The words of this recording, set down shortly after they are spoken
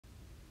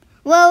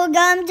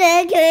Welcome to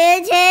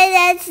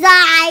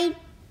KidsHiddenSide.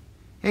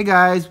 Hey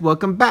guys,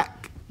 welcome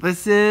back.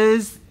 This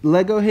is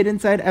Lego Hidden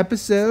Side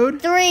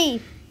episode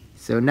 3.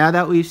 So now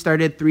that we've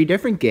started 3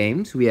 different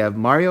games, we have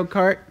Mario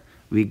Kart,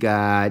 we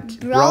got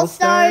Brawl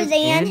Stars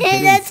and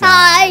Hidden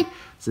Side.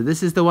 So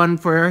this is the one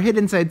for our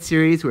Hidden Side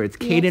series where it's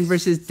Kaden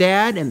versus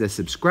Dad, and the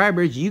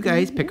subscribers, you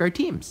guys pick our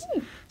teams.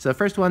 So the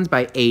first one's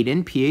by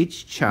Aiden,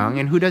 PH Chung,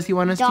 and who does he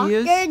want us to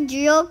use? Dr.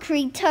 Jill,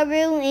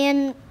 Kritaru,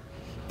 and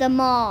the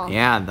Maw.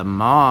 Yeah, the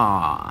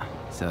Maw.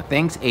 So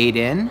thanks,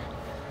 Aiden.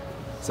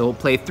 So we'll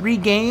play 3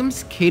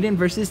 games, Kaden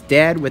versus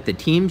Dad, with the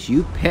teams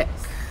you pick.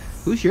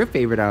 Who's your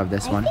favorite out of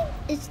this one? I think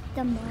it's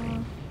the Maw.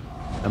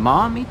 The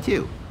Maw? Me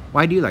too.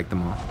 Why do you like the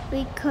Maw?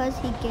 Because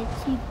he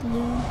gets you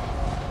gloom.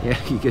 Yeah,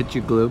 you get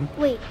your gloom.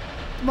 Wait,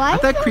 why? I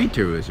thought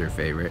Kritaru was your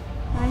favorite.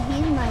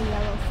 He's my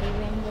yellow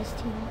favorite in this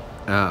team.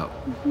 Oh.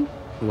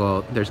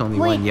 Well, there's only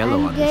one yellow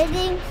on this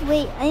team.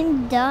 Wait,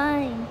 I'm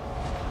dying.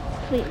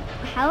 Wait,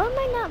 how am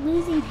I not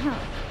losing health?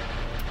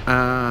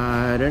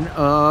 I don't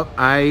know.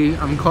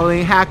 I'm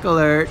calling hack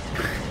alert.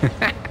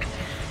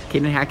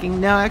 Kaden hacking?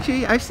 No,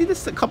 actually, I've seen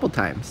this a couple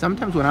times.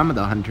 Sometimes when I'm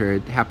the hunter,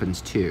 it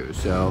happens too.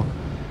 So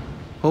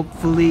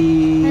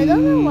hopefully I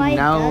don't know why it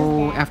now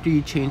does that. after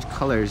you change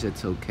colors,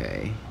 it's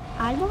okay.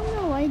 I don't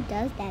know why it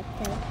does that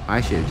though.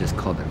 I should have just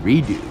called a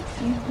redo.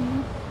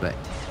 But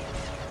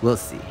we'll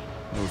see.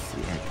 We'll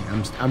see.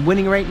 I'm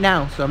winning right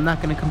now, so I'm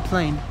not gonna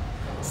complain.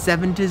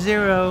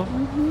 7-0.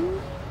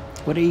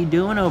 What are you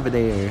doing over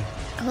there?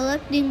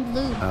 Collecting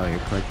blue. Oh, you're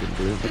collecting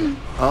blue.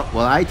 Oh,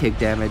 well, I take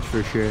damage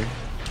for sure.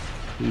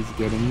 He's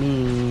getting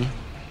me.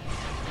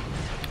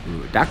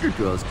 Ooh, Dr.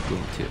 Drill is cool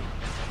too,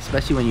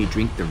 especially when you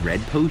drink the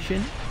red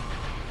potion,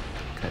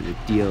 because it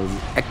deals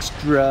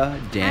extra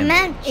damage.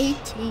 I'm at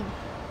 18.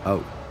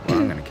 Oh, well,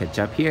 I'm gonna catch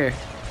up here.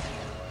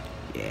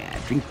 Yeah,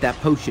 drink that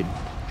potion.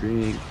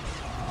 Drink.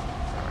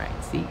 All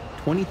right, see,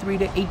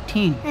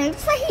 23-18. It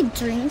looks like he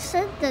drinks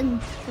it, then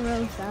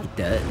throws up. He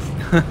does.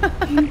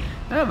 I don't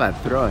know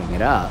about throwing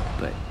it up,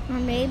 but Or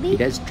maybe he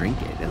does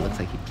drink it. It looks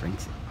like he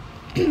drinks it.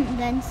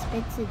 then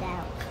spits it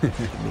out.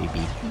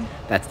 Maybe.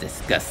 That's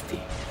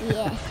disgusting.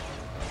 Yeah.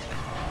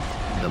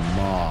 The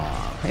Maw.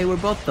 Hey, we're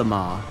both the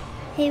Maw.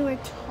 Hey, we're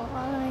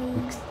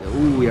tied.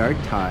 Ooh, we are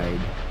tied.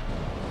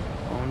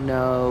 Oh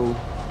no,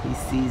 he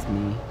sees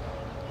me.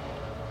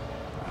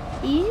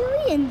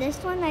 Usually in this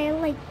one, I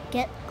like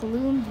get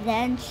gloom,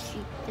 then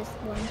shoot this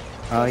one.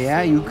 Oh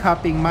yeah, you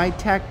copying my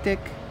tactic?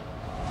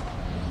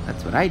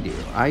 That's what I do.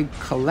 I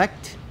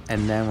collect,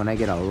 and then when I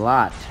get a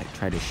lot, I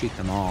try to shoot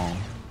them all.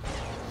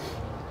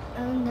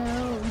 Oh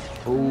no.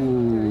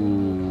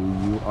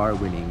 Oh, you are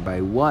winning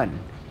by 1.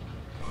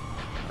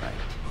 Right.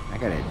 I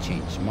gotta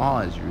change.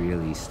 Maw is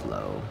really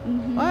slow.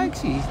 Well,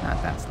 actually, he's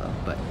not that slow,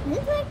 but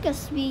It's like a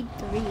speed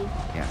 3.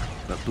 yeah.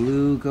 But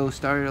blue go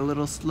start a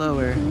little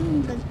slower.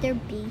 But they're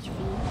beefy.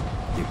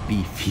 They're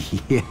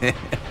beefy.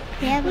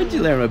 Yeah, When'd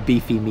you learn what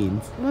beefy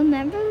means?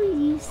 remember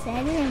you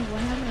said it in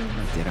one of them?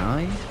 Did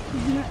I?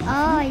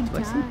 Oh, I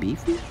Was it died.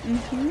 beefy?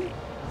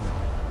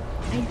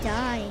 I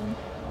died.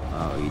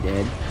 Oh, you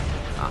did?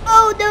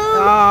 Oh no!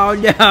 Oh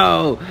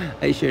no!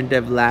 I shouldn't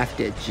have laughed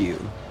at you.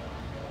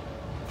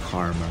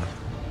 Karma.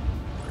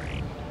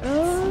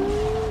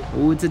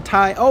 Oh, it's a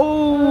tie.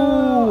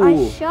 Oh!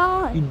 I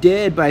shot. You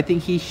did, but I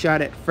think he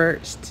shot it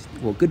first.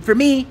 Well, good for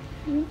me.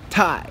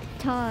 Tie.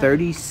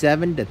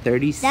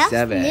 37-37. That's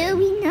new.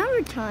 We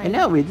never tied. I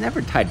know, we've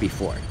never tied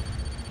before.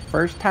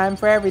 First time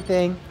for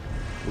everything.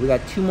 We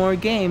got 2 more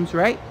games,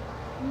 right?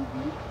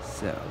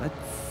 So let's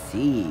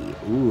see.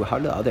 Ooh, how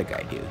did the other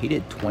guy do? He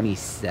did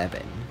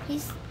 27.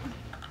 He's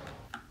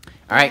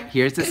All right,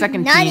 here's the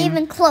second not team.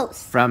 even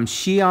close. From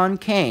Xion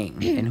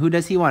Kang. And who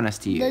does he want us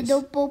to The use?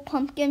 Double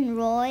Pumpkin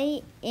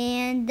Roy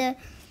and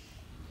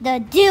the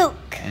Duke.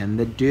 And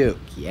the Duke,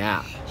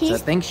 yeah. So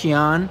He's- thanks,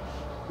 Xion.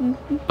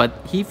 But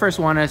he first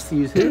wanted us to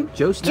use who?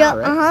 Joe Snow,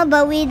 right?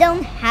 But we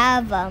don't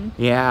have them.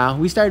 Yeah,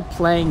 we started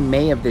playing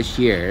May of this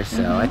year,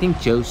 so I think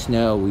Joe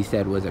Snow, we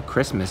said, was a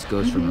Christmas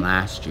ghost from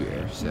last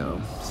year.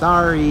 So,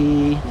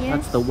 sorry.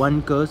 That's the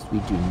one ghost we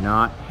do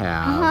not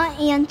have.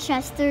 And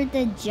Chester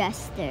the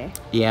Jester.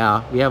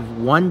 Yeah, we have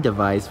one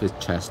device with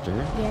Chester,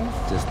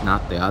 Yes. just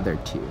not the other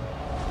 2.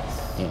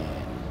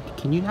 And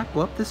can you not go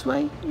up this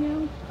way?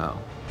 No. Oh.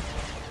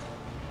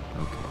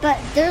 Okay. But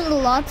there's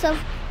lots of.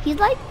 He's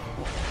like.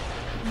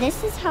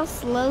 This is how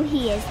slow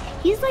he is.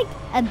 He's like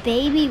a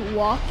baby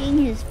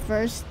walking his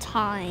first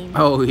time.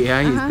 Oh,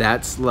 yeah, he's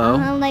that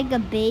slow? Like a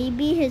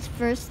baby his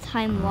first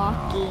time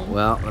walking.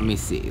 Well, let me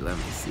see.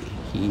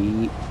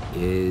 He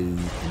is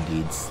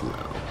indeed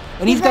slow.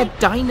 And he's got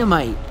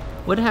dynamite.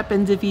 What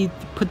happens if he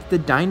puts the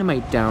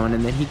dynamite down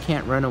and then he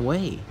can't run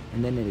away?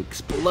 And then it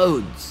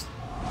explodes.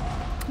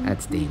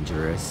 That's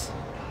dangerous.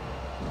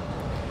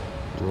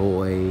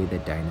 Roy, the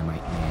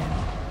dynamite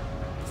man.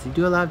 Does he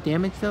do a lot of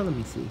damage though? Let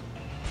me see.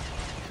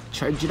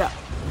 Charge it up.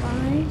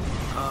 5,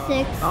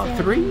 6, Oh,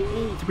 7, 3?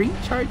 8. 3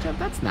 charge up?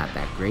 That's not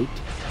that great.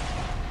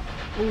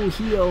 Oh,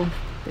 heal.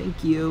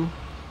 Thank you.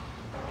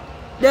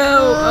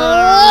 No!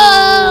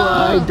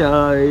 Oh, I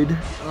died.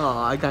 Oh,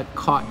 I got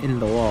caught in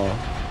the wall.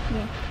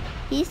 Yeah.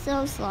 He's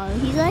so slow.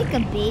 He's like a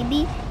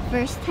baby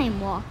first time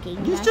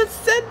walking. You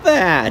just said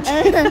that.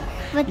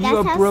 But You that's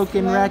a how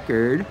broken slow,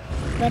 record.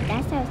 But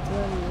that's how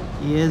slow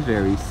he is. He is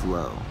very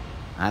slow.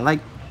 I like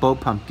Bo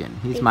Pumpkin.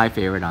 He's my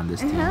favorite on this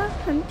team.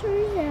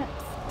 Hunter's at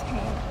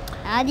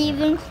 10. Not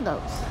even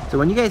close. So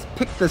when you guys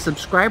pick the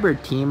subscriber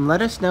team,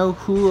 let us know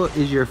who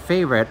is your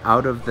favorite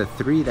out of the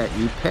 3 that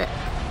you pick.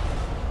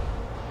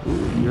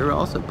 Ooh, you're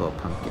also Bo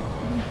Pumpkin.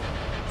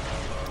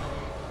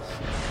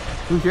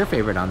 Who's your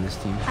favorite on this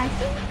team? I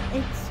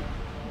think it's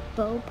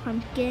Bo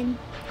Pumpkin.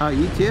 Oh,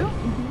 you too?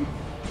 Mm-hmm.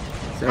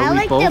 So I we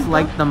like both the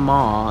like them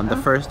all on the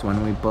first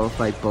one. We both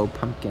like Bo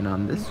Pumpkin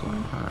on this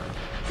one, huh?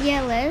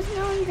 Yeah, let us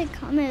know in the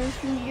comments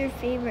who's your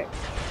favorite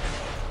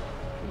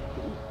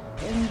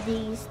in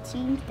these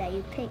teams that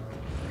you picked.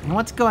 And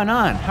what's going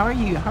on? How are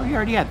you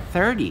already at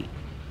 30?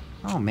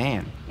 Oh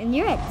man. And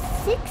you're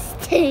at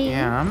 16.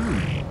 Yeah,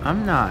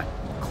 I'm not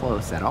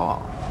close at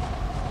all.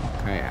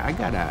 Okay, I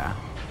gotta.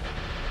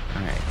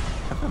 All right.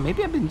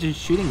 Maybe I've been just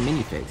shooting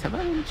minifigs. Have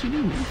I been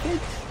shooting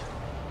minifigs?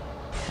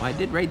 Well, I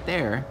did right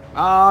there.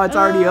 Oh, it's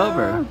already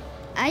over.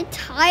 I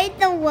tied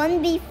the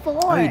one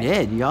before. Oh, you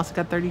did. You also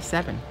got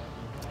 37.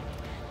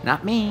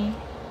 Not me.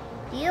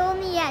 You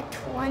only at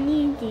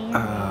 20 damage.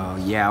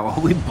 Oh, yeah. Well,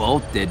 we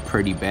both did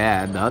pretty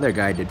bad. The other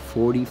guy did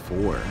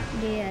 44.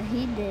 Yeah,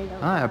 he did.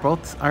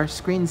 Both our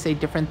screens say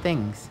different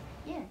things.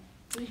 Yeah,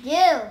 we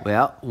do.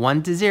 Well,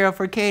 1-0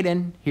 for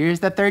Kaden.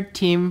 Here's the third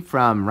team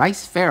from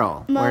Rice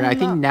Farrell. Where I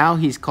think now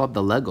he's called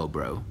the Lego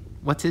Bro.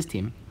 What's his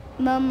team?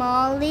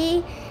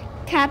 Mamali,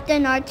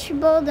 Captain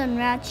Archibald, and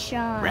Rat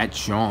Sean. Rat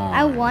Sean.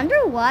 I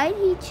wonder why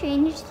he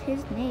changed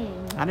his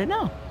name. I don't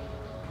know.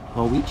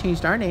 Well, we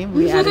changed our name.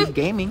 We added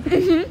gaming.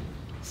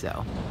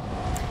 So,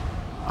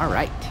 all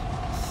right.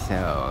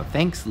 So,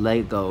 thanks,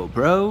 Lego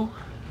Bro.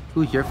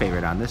 Who's your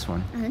favorite on this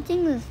one? I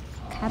think it was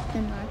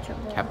Captain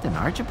Archibald. Captain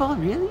Archibald?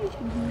 Really?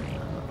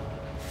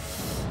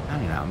 I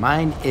don't know.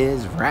 Mine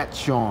is Rat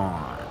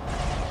Sean.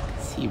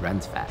 'Cause he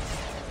runs fast.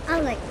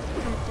 I like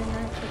Captain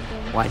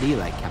Archibald. Why do you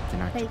like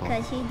Captain Archibald?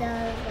 Because he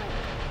does like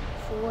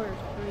 4 or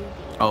 3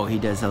 damage. Oh, he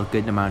does a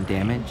good amount of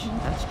damage?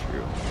 That's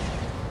true.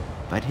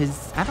 But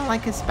I don't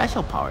like his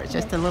special power. It's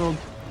just a little,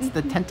 it's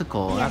the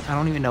tentacle. Yeah. I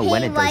don't even know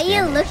when it does Why are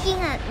you damage. looking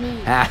at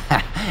me? Yeah,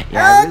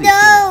 I really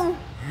no!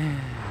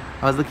 shouldn't.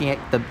 I was looking at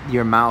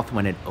your mouth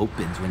when it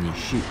opens when you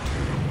shoot.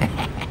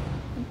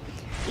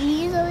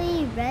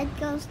 Usually red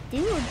ghosts do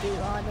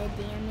all the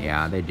damage.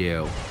 Yeah, they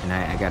do. And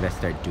I gotta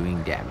start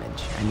doing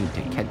damage. I need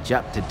to catch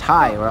up to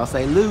tie or else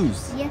I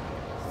lose. Yeah.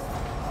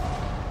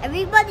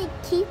 Everybody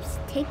keeps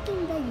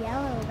taking the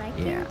yellow. I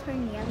can't Yeah.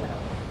 turn yellow.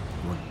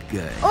 Well,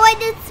 good. Oh, I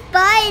did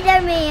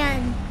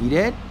Spider-Man. You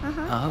did?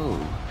 Uh-huh. Oh,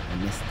 I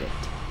missed it.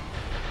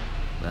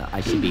 Well, I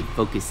should be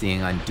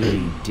focusing on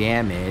doing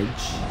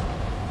damage.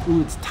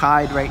 Ooh, it's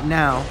tied right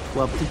now.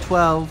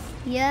 12-12.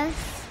 Yes.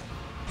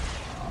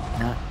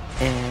 Not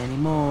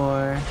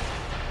anymore.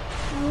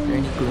 Is there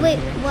any glue Wait,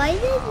 here? why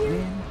did Aw, you?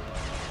 man.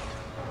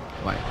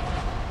 What?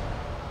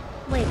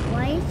 Wait,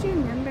 why is your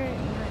number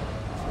not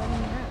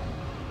showing up?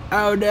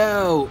 Oh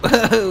no!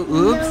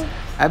 Oops! No.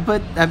 I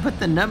put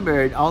the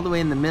number all the way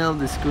in the middle of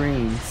the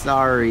screen.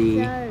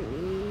 Sorry. Sorry.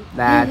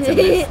 That's a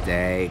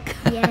mistake.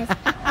 Yes.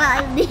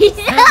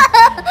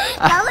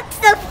 That looks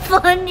so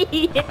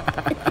funny.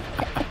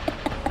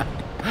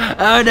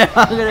 Oh no,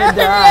 I'm gonna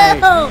die.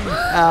 No.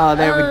 Oh,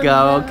 there we Oh,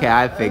 go. no. Okay,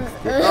 I fixed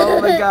it. Oh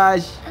my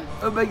gosh.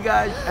 Oh my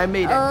gosh, I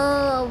made it.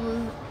 Oh,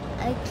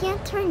 I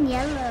can't turn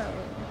yellow.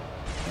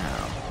 No,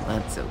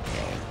 that's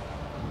okay.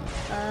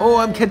 Oh,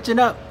 I'm catching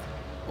up.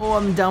 Oh,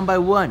 I'm down by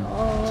 1.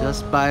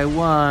 Just by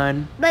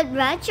 1. But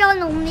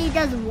Ratchet only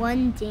does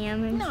 1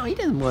 damage. No, he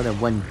does more than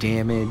 1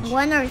 damage.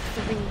 1 or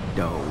 3.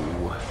 No.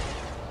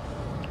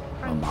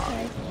 I'm on.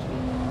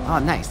 touching. Oh,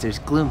 nice. There's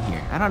gloom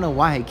here. I don't know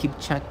why I keep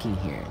chunking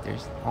here.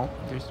 There's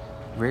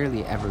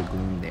rarely ever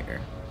gloom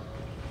there.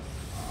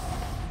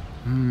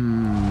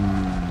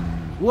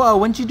 Whoa,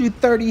 when'd you do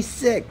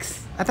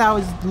 36? I thought I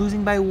was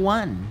losing by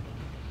 1.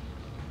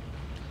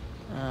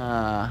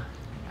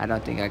 I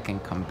don't think I can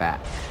come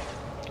back.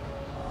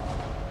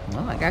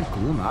 Well, I got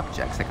gloom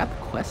objects. I got the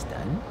quest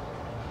done.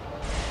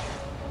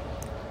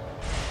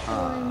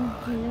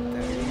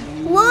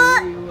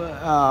 What?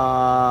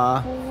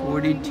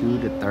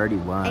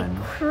 42-31.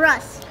 I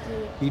crushed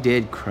you. You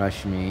did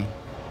crush me.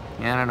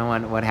 Yeah, I don't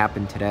know what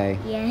happened today.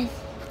 Yes.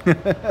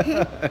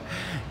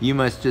 You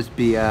must just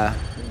be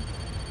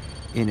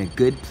in a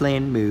good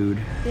playing mood.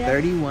 Yeah.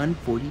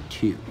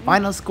 31-42.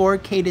 Final score: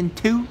 Kaden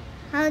 2,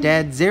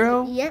 Dad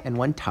 0, and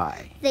 1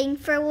 tie.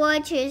 Thanks for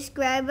watching.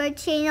 Subscribe our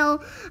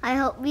channel. I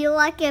hope you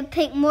like it.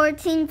 Pick more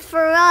teams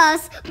for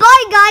us.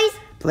 Bye, guys.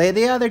 Play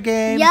the other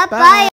game. Yeah, Bye. bye.